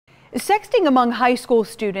Sexting among high school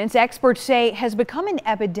students, experts say, has become an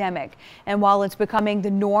epidemic. And while it's becoming the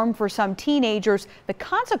norm for some teenagers, the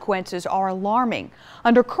consequences are alarming.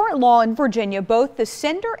 Under current law in Virginia, both the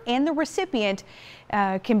sender and the recipient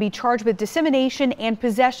can be charged with dissemination and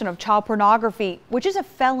possession of child pornography, which is a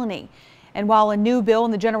felony. And while a new bill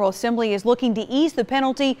in the General Assembly is looking to ease the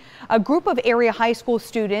penalty, a group of area high school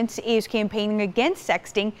students is campaigning against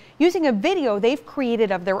sexting using a video they've created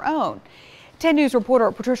of their own. 10 News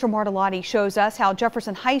reporter Patricia Martellotti shows us how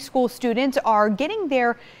Jefferson High School students are getting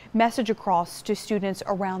their message across to students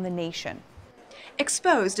around the nation.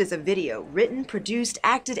 Exposed is a video written, produced,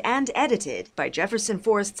 acted, and edited by Jefferson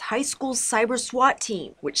Forest's high school cyber SWAT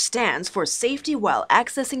team, which stands for Safety While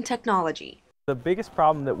Accessing Technology. The biggest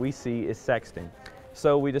problem that we see is sexting.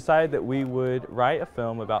 So we decided that we would write a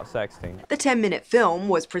film about sexting. The 10-minute film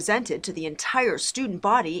was presented to the entire student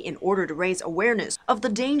body in order to raise awareness of the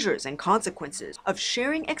dangers and consequences of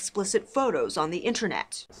sharing explicit photos on the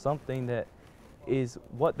internet. Something that is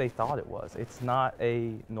what they thought it was. It's not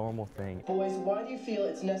a normal thing. Boys, why do you feel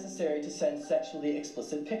it's necessary to send sexually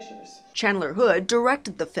explicit pictures? Chandler Hood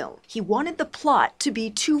directed the film. He wanted the plot to be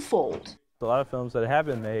twofold. A lot of films that have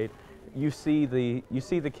been made, you see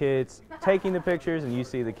the kids taking the pictures and you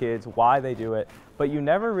see the kids why they do it, but you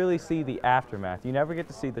never really see the aftermath. You never get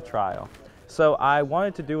to see the trial. So I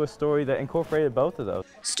wanted to do a story that incorporated both of those.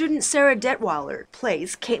 Student Sarah Detweiler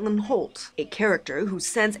plays Caitlin Holt, a character who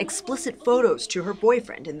sends explicit photos to her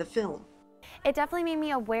boyfriend in the film. It definitely made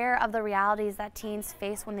me aware of the realities that teens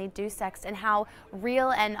face when they do sex and how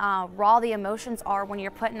real and raw the emotions are when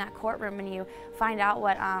you're put in that courtroom and you find out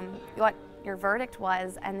what your verdict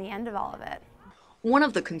was and the end of all of it. One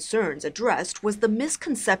of the concerns addressed was the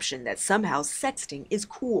misconception that somehow sexting is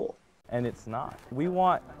cool. And it's not. We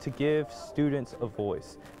want to give students a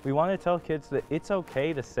voice. We want to tell kids that it's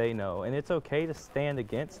okay to say no and it's okay to stand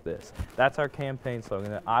against this. That's our campaign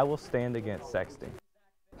slogan, that I will stand against sexting.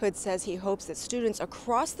 Hood says he hopes that students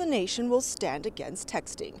across the nation will stand against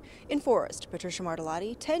texting. In Forest, Patricia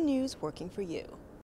Martellotti, 10 News, working for you.